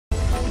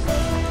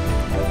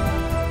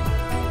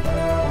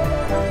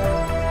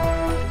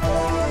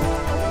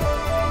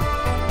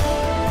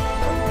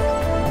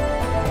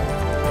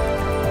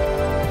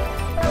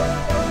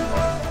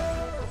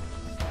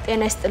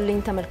ጤና ይስጥልኝ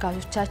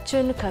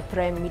ተመልካቾቻችን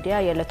ከፕራይም ሚዲያ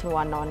የዕለቱን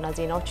ዋና ዋና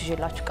ዜናዎች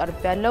ይዤላችሁ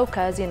ቀርብ ያለው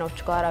ከዜናዎቹ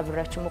ጋር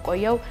አብራችሁ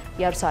መቆየው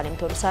ኢየሩሳሌም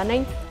ቶሎሳ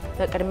ነኝ።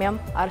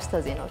 በቅድሚያም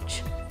አርዕስተ ዜናዎች።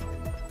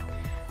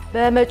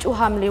 በመጪው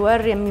ሐምሌ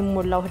ወር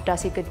የሚሞላው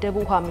ህዳሴ ግድብ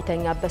ውሃ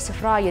የሚተኛበት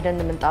ስፍራ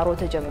የደን ምንጣሮ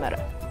ተጀመረ።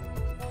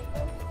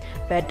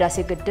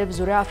 በህዳሴ ግድብ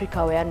ዙሪያ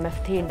አፍሪካውያን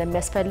መፍትሄ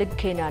እንደሚያስፈልግ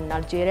ኬንያና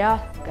አልጄሪያ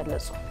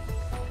ገለጹ።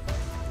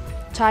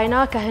 ቻይና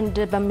ከህንድ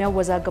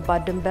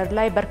በሚያወዛግባት ድንበር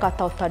ላይ በርካታ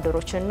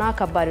ወታደሮችና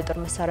ከባድ የጦር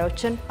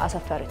መሳሪያዎችን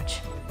አሰፈረች።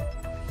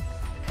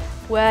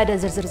 ወደ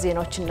ዝርዝር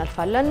ዜናዎች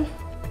እናልፋለን።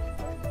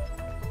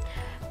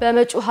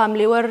 በመጪው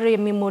ሐምሌ ወር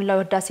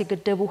የሚሞላው ህዳሴ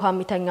ግድብ ውሃ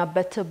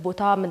የሚተኛበት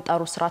ቦታ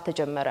ምንጣሩ ስራ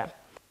ተጀመረ።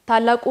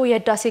 ታላቁ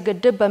የህዳሴ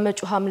ግድብ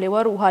በመጪው ሐምሌ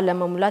ወር ውሃ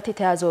ለመሙላት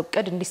የተያዘው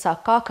እቅድ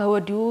እንዲሳካ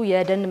ከወዲሁ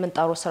የደን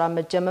ምንጣሮ ስራ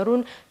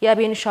መጀመሩን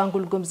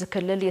የቤኒሻንጉል ጉሙዝ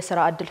ክልል የሥራ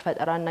ዕድል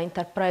ፈጠራና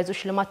ኢንተርፕራይዞች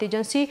ልማት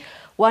ኤጀንሲ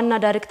ዋና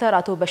ዳይሬክተር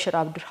አቶ በሽር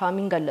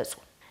አብዱርሃሚን ገለጹ።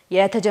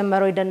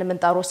 የተጀመረው የደን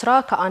ምንጣሮ ስራ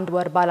ከአንድ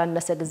ወር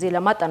ባላነሰ ጊዜ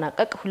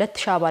ለማጠናቀቅ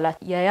 2000 አባላት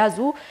የያዙ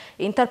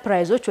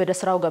ኢንተርፕራይዞች ወደ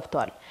ስራው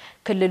ገብተዋል።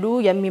 ክልሉ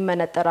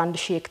የሚመነጠር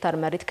 1000 ሄክታር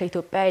መሬት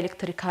ከኢትዮጵያ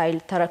ኤሌክትሪክ ኃይል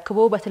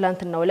ተረክቦ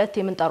በትላንትናው ዕለት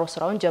የምንጣሮ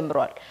ስራውን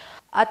ጀምሯል።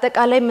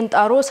 አጠቃላይ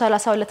ምንጣሮ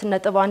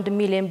 32.1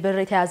 ሚሊዮን ብር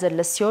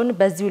የተያዘለት ሲሆን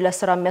በዚሁ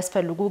ለስራ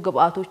የሚያስፈልጉ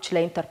ግብአቶች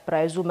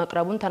ለኢንተርፕራይዙ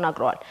መቅረቡን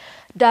ተናግረዋል።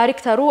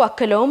 ዳይሬክተሩ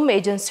አክለውም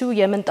ኤጀንሲው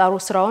የምንጣሮ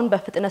ስራውን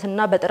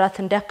በፍጥነትና በጥራት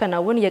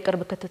እንዲያከናውን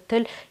የቅርብ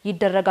ክትትል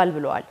ይደረጋል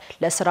ብለዋል።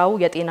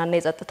 ለስራው የጤናና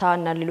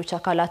የጸጥታና ሌሎች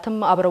አካላትም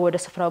አብረው ወደ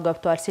ስፍራው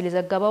ገብተዋል ሲል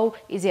ዘገበው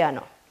ኢዜአ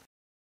ነው።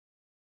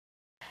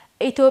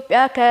 ኢትዮጵያ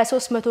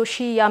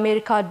ከ300,000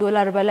 የአሜሪካ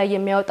ዶላር በላይ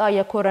የሚያወጣ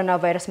የኮሮና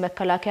ቫይረስ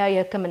መከላከያ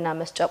የሕክምና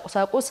መስጫ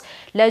ቁሳቁስ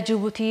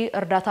ለጅቡቲ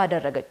እርዳታ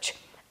አደረገች።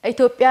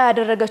 ኢትዮጵያ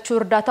ያደረገችው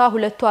እርዳታ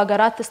ሁለቱ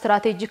ሀገራት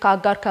ስትራቴጂክ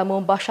አጋር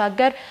ከመሆን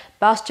ባሻገር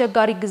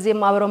በአስቸጋሪ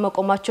ጊዜም አብረው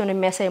መቆማቸውን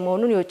የሚያሳይ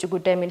መሆኑን የውጭ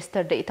ጉዳይ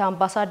ሚኒስትር ዴኤታ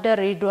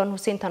አምባሳደር ሬድዋን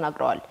ሁሴን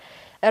ተናግረዋል።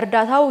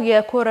 እርዳታው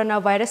የኮሮና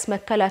ቫይረስ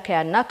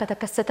መከላከያና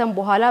ከተከሰተም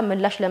በኋላ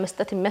ምላሽ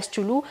ለመስጠት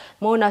የሚያስችሉ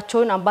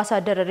መሆናቸውን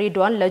አምባሳደር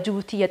ሬድዋን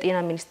ለጅቡቲ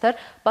የጤና ሚኒስትር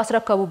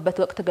ባስረከቡበት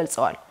ወቅት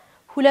ገልጸዋል።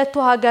 ሁለቱ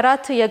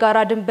ሀገራት የጋራ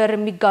ድንበር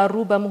የሚጋሩ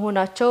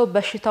በመሆናቸው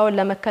በሽታውን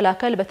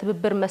ለመከላከል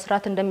በትብብር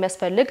መስራት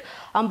እንደሚያስፈልግ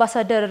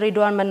አምባሳደር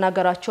ሬድዋን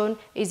መናገራቸውን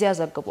ኢዜአ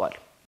ዘግቧል።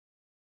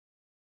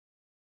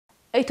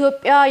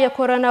 ኢትዮጵያ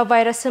የኮሮና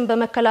ቫይረስን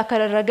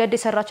በመከላከል ረገድ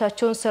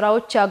የሰራቻቸውን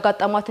ስራዎች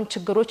ያጋጠሟትን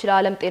ችግሮች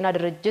ለዓለም ጤና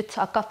ድርጅት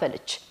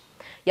አካፈለች።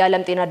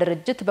 የዓለም ጤና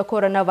ድርጅት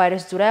በኮሮና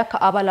ቫይረስ ዙሪያ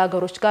ከአባል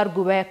ሀገሮች ጋር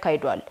ጉባኤ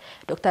አካሂዷል።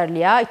 ዶክተር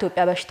ሊያ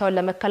ኢትዮጵያ በሽታውን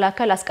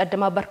ለመከላከል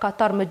አስቀድማ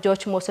በርካታ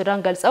እርምጃዎች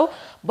መውሰዷን ገልጸው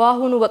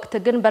በአሁኑ ወቅት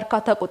ግን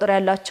በርካታ ቁጥር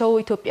ያላቸው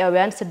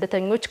ኢትዮጵያውያን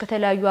ስደተኞች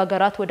ከተለያዩ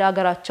ሀገራት ወደ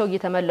ሀገራቸው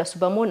እየተመለሱ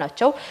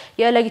በመሆናቸው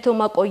የለይቶ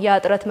ማቆያ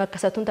እጥረት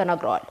መከሰቱን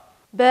ተናግረዋል።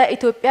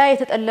 በኢትዮጵያ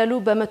የተጠለሉ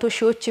በመቶ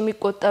ሺዎች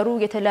የሚቆጠሩ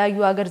የተለያዩ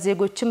ሀገር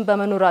ዜጎችም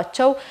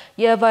በመኖራቸው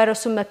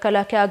የቫይረሱን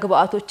መከላከያ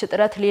ግብአቶች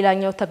እጥረት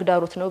ሌላኛው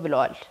ተግዳሮት ነው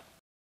ብለዋል።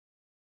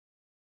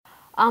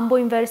 አምቦ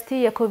ዩኒቨርሲቲ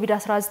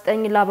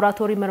የኮቪድ-19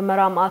 ላቦራቶሪ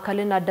ምርመራ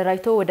ማዕከልን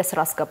አደራጅቶ ወደ ስራ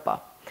አስገባ።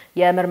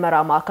 የምርመራ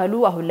ማዕከሉ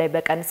አሁን ላይ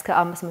በቀን እስከ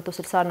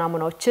 560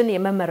 ናሙናዎችን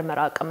የመመርመር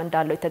አቅም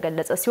እንዳለው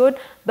የተገለጸ ሲሆን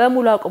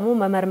በሙሉ አቅሙ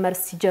መመርመር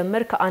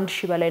ሲጀምር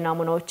ከ1000 በላይ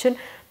ናሙናዎችን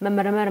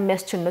መመርመር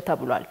የሚያስችል ነው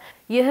ተብሏል።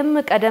 ይህም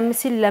ቀደም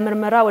ሲል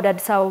ለምርመራ ወደ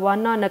አዲስ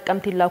አበባና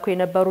ነቀምት ይላኩ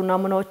የነበሩ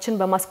ናሙናዎችን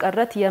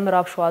በማስቀረት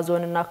የምዕራብ ሸዋ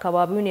ዞንና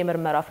አካባቢውን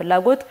የምርመራ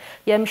ፍላጎት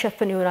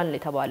የሚሸፍን ይሆናል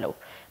የተባለው።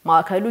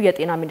 ማዕከሉ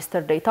የጤና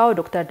ሚኒስትር ዴኤታው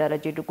ዶክተር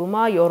ደረጀ ዱጉማ፣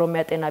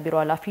 የኦሮሚያ ጤና ቢሮ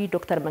ኃላፊ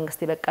ዶክተር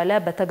መንግስቴ በቀለ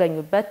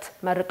በተገኙበት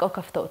መርቀው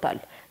ከፍተውታል።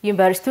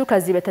 ዩኒቨርሲቲው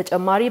ከዚህ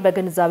በተጨማሪ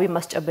በግንዛቤ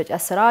ማስጨበጫ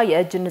ስራ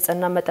የእጅ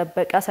ንጽህና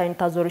መጠበቂያ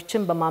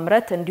ሳኒታይዘሮችን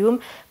በማምረት እንዲሁም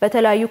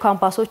በተለያዩ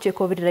ካምፓሶች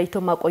የኮቪድ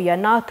ለይቶ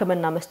ማቆያና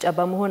ሕክምና መስጫ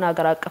በመሆን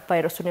ሀገር አቀፍ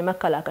ቫይረሱን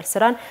የመከላከል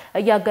ስራን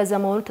እያገዘ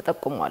መሆኑ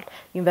ተጠቁሟል።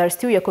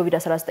 ዩኒቨርሲቲው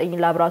የኮቪድ-19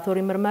 ላቦራቶሪ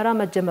ምርመራ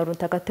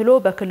መጀመሩን ተከትሎ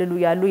በክልሉ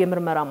ያሉ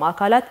የምርመራ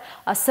ማዕከላት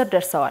 10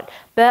 ደርሰዋል።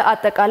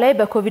 በአጠቃላይ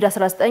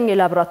በኮቪድ-19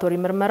 የላቦራቶሪ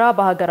ምርመራ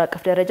በሀገር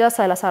አቀፍ ደረጃ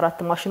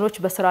 34 ማሽኖች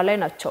በስራ ላይ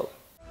ናቸው።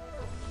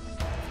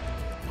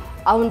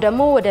 አሁን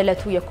ደግሞ ወደ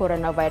ዕለቱ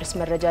የኮሮና ቫይረስ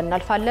መረጃ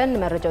እናልፋለን።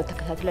 መረጃው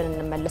ተከታትለን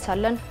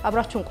እንመለሳለን።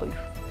 አብራችሁን ቆዩ።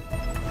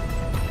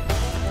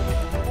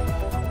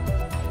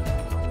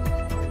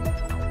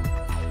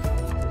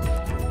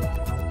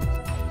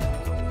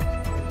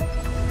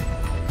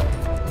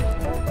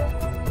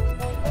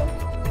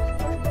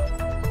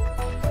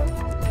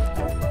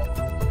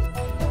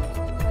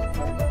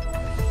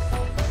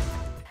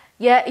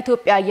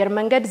 የኢትዮጵያ አየር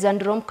መንገድ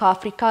ዘንድሮም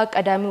ከአፍሪካ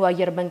ቀዳሚው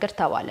አየር መንገድ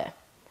ተባለ።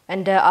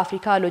 እንደ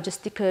አፍሪካ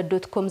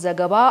ሎጂስቲክ.ኮም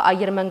ዘገባ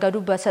አየር መንገዱ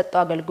በሰጠው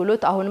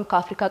አገልግሎት አሁንም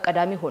ከአፍሪካ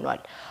ቀዳሚ ሆኗል።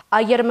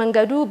 አየር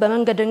መንገዱ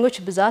በመንገደኞች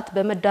ብዛት፣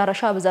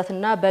 በመዳረሻ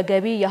ብዛትና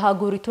በገቢ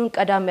የሀገሪቱን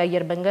ቀዳሚ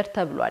አየር መንገድ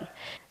ተብሏል።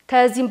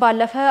 ከዚህም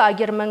ባለፈ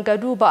አየር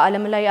መንገዱ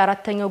በዓለም ላይ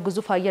አራተኛው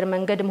ግዙፍ አየር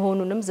መንገድ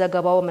መሆኑንም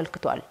ዘገባው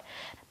አመልክቷል።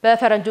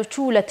 በፈረንጆቹ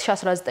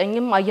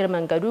 2019ም አየር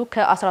መንገዱ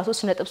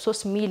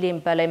ከ13.3 ሚሊዮን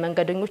በላይ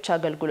መንገደኞች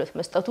አገልግሎት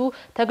መስጠቱ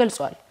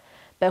ተገልጿል።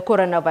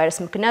 በኮሮና ቫይረስ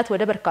ምክንያት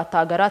ወደ በርካታ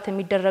ሀገራት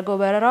የሚደረገው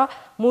በረራ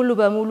ሙሉ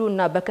በሙሉ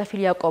እና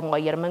በከፊል ያቆመው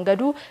አየር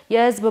መንገዱ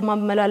የህዝብ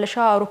ማመላለሻ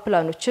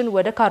አውሮፕላኖችን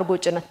ወደ ካርጎ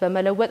ጭነት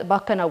በመለወጥ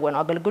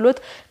ባከናወነው አገልግሎት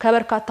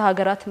ከበርካታ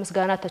ሀገራት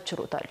ምስጋና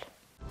ተችሮታል።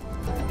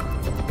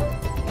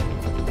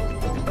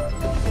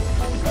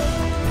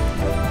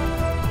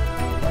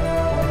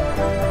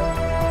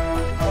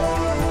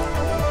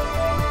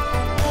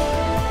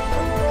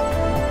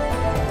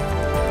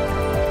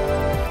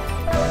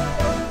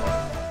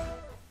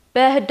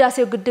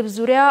 በህዳሴው ግድብ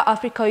ዙሪያ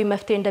አፍሪካዊ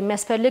መፍትሄ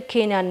እንደሚያስፈልግ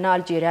ኬንያና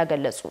አልጄሪያ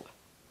ገለጹ።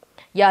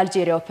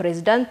 የአልጄሪያው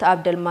ፕሬዝዳንት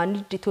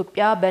አብደልማጂድ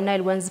ኢትዮጵያ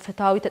በናይል ወንዝ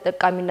ፍትሃዊ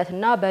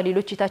ተጠቃሚነትና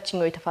በሌሎች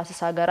የታችኛው የተፋሰስ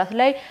ሀገራት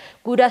ላይ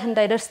ጉዳት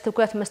እንዳይደርስ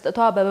ትኩረት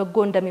መስጠቷ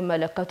በበጎ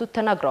እንደሚመለከቱት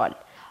ተናግረዋል።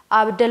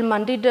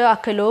 አብደልማጂድ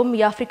አክለውም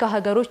የአፍሪካ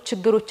ሀገሮች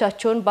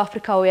ችግሮቻቸውን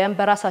በአፍሪካውያን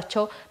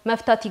በራሳቸው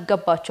መፍታት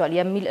ይገባቸዋል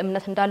የሚል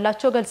እምነት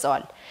እንዳላቸው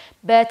ገልጸዋል።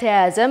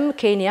 በተያያዘም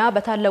ኬንያ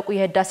በታላቁ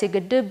የህዳሴ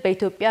ግድብ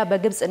በኢትዮጵያ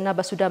በግብጽና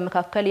በሱዳን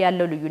መካከል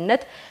ያለው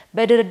ልዩነት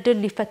በድርድር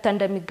ሊፈታ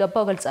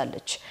እንደሚገባው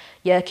ገልጻለች።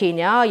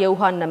 የኬንያ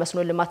የውሃና መስኖ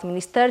ልማት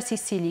ሚኒስተር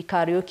ሲሲሊ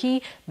ካሪዮኪ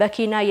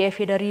በኬንያ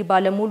የፌዴሪ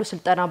ባለሙሉ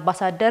ስልጣን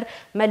አምባሳደር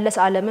መለስ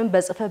ዓለምን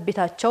በጽፈት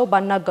ቤታቸው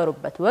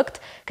ባናገሩበት ወቅት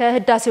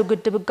ከህዳሴው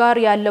ግድብ ጋር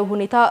ያለው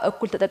ሁኔታ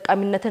እኩል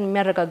ተጠቃሚነትን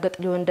የሚያረጋግጥ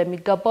ሊሆን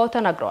እንደሚገባው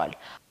ተናግረዋል።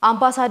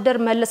 አምባሳደር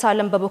መለስ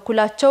ዓለም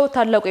በበኩላቸው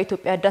ታላቁ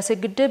የኢትዮጵያ ህዳሴ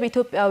ግድብ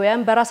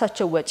ኢትዮጵያውያን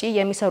በራሳቸው ወጪ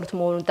የሚሰሩት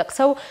መሆኑን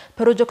ጠቅሰው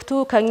ፕሮጀክቱ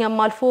ከኛም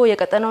አልፎ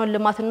የቀጠናውን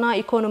ልማትና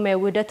ኢኮኖሚያዊ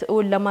ውህደት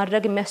እውን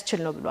ለማድረግ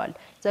የሚያስችል ነው ብለዋል።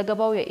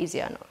 ዘገባው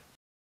የኢዚያ ነው።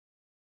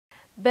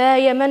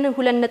 በየመን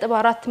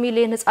 2.4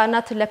 ሚሊዮን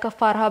ህጻናት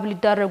ለከፋ ረሃብ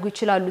ሊዳረጉ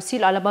ይችላሉ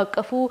ሲል ዓለም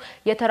አቀፉ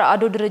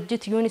የተራድኦ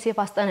ድርጅት ዩኒሴፍ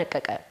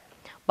አስጠነቀቀ።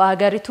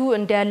 በሀገሪቱ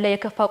እንዲያለ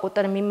የከፋ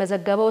ቁጥር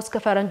የሚመዘገበው እስከ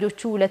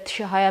ፈረንጆቹ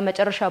 2020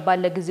 መጨረሻ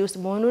ባለ ጊዜ ውስጥ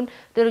መሆኑን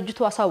ድርጅቱ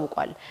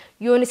አሳውቋል።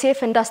 ዩኒሴፍ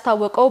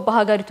እንዳስታወቀው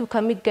በሀገሪቱ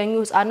ከሚገኙ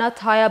ህጻናት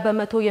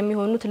 20%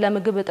 የሚሆኑት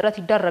ለምግብ እጥረት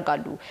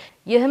ይዳረጋሉ።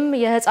 ይህም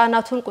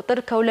የህጻናቱን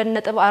ቁጥር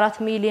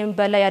ከ2.4 ሚሊዮን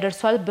በላይ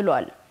ያደርሳል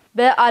ብሏል።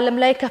 በዓለም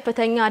ላይ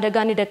ከፍተኛ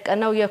አደጋን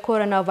የደቀነው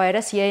የኮሮና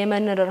ቫይረስ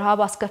የየመን ረሃብ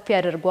አስከፊ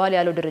ያደርገዋል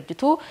ያለው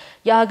ድርጅቱ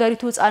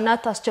የሀገሪቱ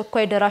ህጻናት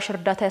አስቸኳይ ደራሽ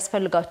እርዳታ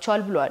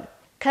ያስፈልጋቸዋል ብሏል።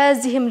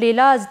 ከዚህም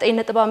ሌላ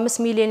 9.5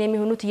 ሚሊዮን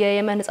የሚሆኑት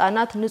የየመን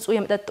ህጻናት ንጹህ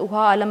የመጠጥ ውሃ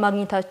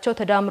አለማግኘታቸው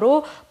ተዳምሮ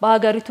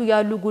በሀገሪቱ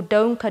ያሉ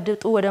ጉዳዩን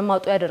ከድጡ ወደ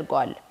ማጡ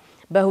ያደርገዋል።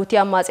 በሁቲ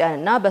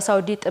አማጽያንና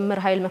በሳውዲ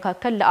ጥምር ኃይል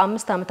መካከል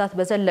ለ5 ዓመታት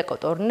በዘለቀው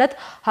ጦርነት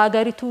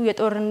ሀገሪቱ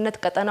የጦርነት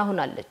ቀጠና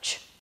ሆናለች።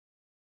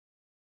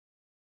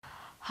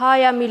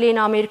 20 ሚሊዮን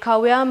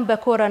አሜሪካውያን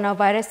በኮሮና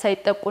ቫይረስ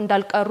ሳይጠቁ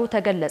እንዳልቀሩ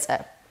ተገለጸ።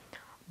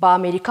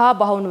 በአሜሪካ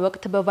በአሁኑ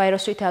ወቅት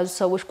በቫይረሱ የተያዙ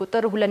ሰዎች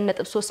ቁጥር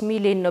 2.3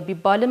 ሚሊዮን ነው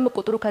ቢባልም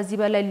ቁጥሩ ከዚህ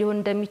በላይ ሊሆን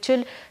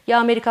እንደሚችል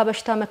የአሜሪካ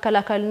በሽታ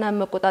መከላከልና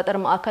መቆጣጠር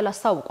ማዕከል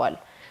አስታውቋል።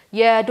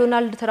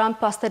 የዶናልድ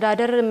ትራምፕ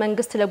አስተዳደር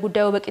መንግስት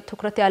ለጉዳዩ በቂ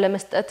ትኩረት ያለ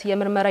መስጠት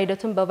የምርመራ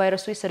ሂደቱን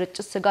በቫይረሱ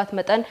የስርጭት ስጋት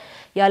መጠን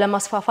ያለ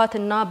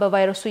ማስፋፋትና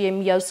በቫይረሱ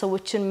የሚያዙ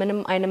ሰዎችን ምንም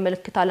አይነት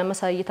ምልክት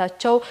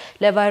አለማሳየታቸው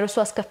ለቫይረሱ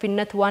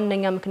አስከፊነት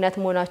ዋነኛ ምክንያት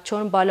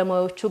መሆናቸውን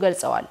ባለሙያዎቹ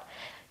ገልጸዋል።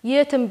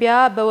 ይህ ትንበያ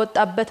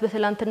በወጣበት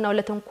በትላንትናው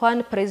ዕለት እንኳን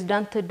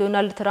ፕሬዝዳንት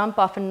ዶናልድ ትራምፕ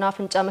አፍና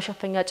አፍንጫ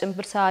መሸፈኛ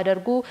ጭንብል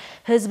ሳያደርጉ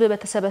ህዝብ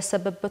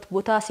በተሰበሰበበት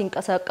ቦታ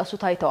ሲንቀሳቀሱ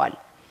ታይተዋል።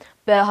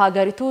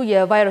 በሀገሪቱ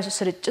የቫይረሱ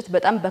ስርጭት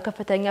በጣም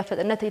በከፍተኛ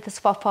ፍጥነት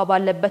እየተስፋፋ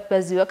ባለበት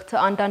በዚህ ወቅት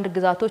አንዳንድ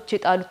ግዛቶች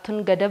የጣሉትን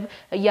ገደብ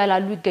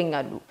እያላሉ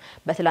ይገኛሉ።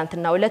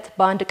 በትላንትናው ዕለት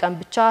በአንድ ቀን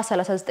ብቻ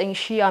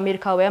 39000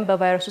 አሜሪካውያን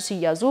በቫይረሱ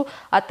ሲያዙ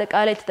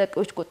አጠቃላይ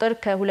ተጠቂዎች ቁጥር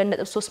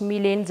ከ2.3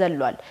 ሚሊዮን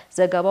ዘሏል።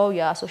 ዘገባው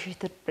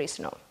የአሶሺየትድ ፕሬስ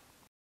ነው።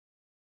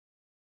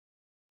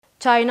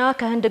 ቻይና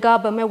ከህንድ ጋር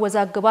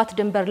በሚያወዛግባት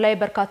ድንበር ላይ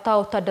በርካታ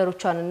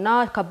ወታደሮቿንና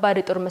ከባድ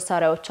የጦር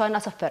መሳሪያዎቿን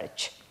አሰፈረች።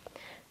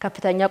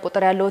 ከፍተኛ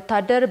ቁጥር ያለው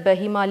ወታደር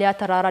በሂማሊያ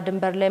ተራራ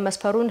ድንበር ላይ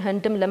መስፈሩን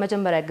ህንድም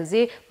ለመጀመሪያ ጊዜ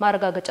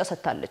ማረጋገጫ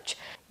ሰጥታለች።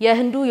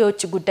 የህንዱ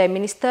የውጭ ጉዳይ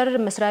ሚኒስተር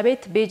መስሪያ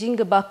ቤት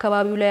ቤጂንግ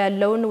በአካባቢው ላይ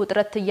ያለውን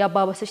ውጥረት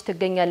እያባባሰች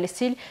ትገኛለች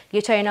ሲል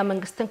የቻይና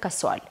መንግስትን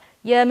ከሰዋል።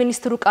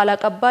 የሚኒስትሩ ቃል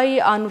አቀባይ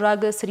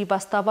አኑራግ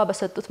ስሪቫስታቫ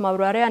በሰጡት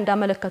ማብራሪያ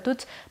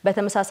እንዳመለከቱት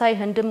በተመሳሳይ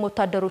ህንድም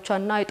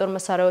ወታደሮቿንና የጦር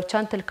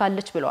መሳሪያዎቿን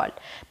ትልካለች ብለዋል።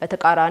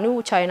 በተቃራኒው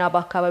ቻይና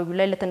በአካባቢው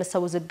ላይ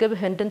ለተነሳው ዝግብ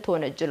ህንድን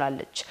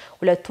ተወነጅላለች።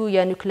 ሁለቱ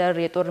የኒውክሌር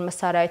የጦር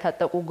መሳሪያ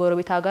የታጠቁ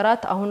ጎረቤት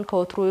ሀገራት አሁን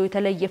ከወትሮ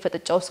የተለየ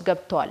ፍጥጫ ውስጥ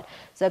ገብተዋል።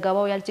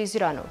 ዘገባው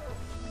የአልጀዚራ ነው።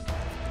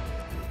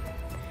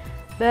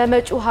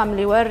 በመጪው ሐምሌ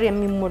ወር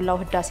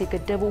የሚሞላው ህዳሴ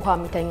ግድብ ውሃ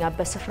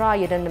የሚተኛበት ስፍራ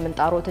የደን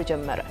ምንጣሮ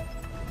ተጀመረ።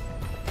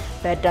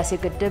 በህዳሴ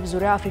ግድብ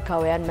ዙሪያ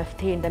አፍሪካውያን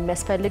መፍትሄ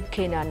እንደሚያስፈልግ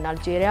ኬንያና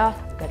አልጄሪያ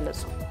ገለጹ።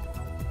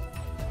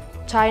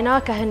 ቻይና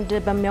ከህንድ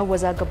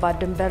በሚያወዛግባት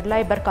ድንበር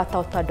ላይ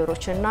በርካታ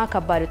ወታደሮችና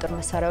ከባድ የጦር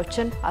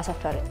መሳሪያዎችን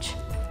አሰፈረች።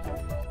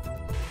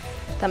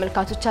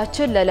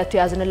 ተመልካቾቻችን ለዕለቱ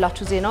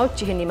ያዝንላችሁ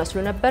ዜናዎች ይህን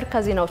ይመስሉ ነበር።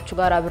 ከዜናዎቹ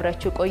ጋር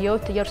አብሬያችሁ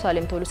ቆየሁት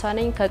ኢየሩሳሌም ቶሎሳ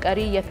ነኝ።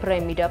 ከቀሪ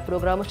የፕራይም ሚዲያ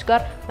ፕሮግራሞች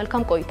ጋር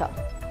መልካም ቆይታ።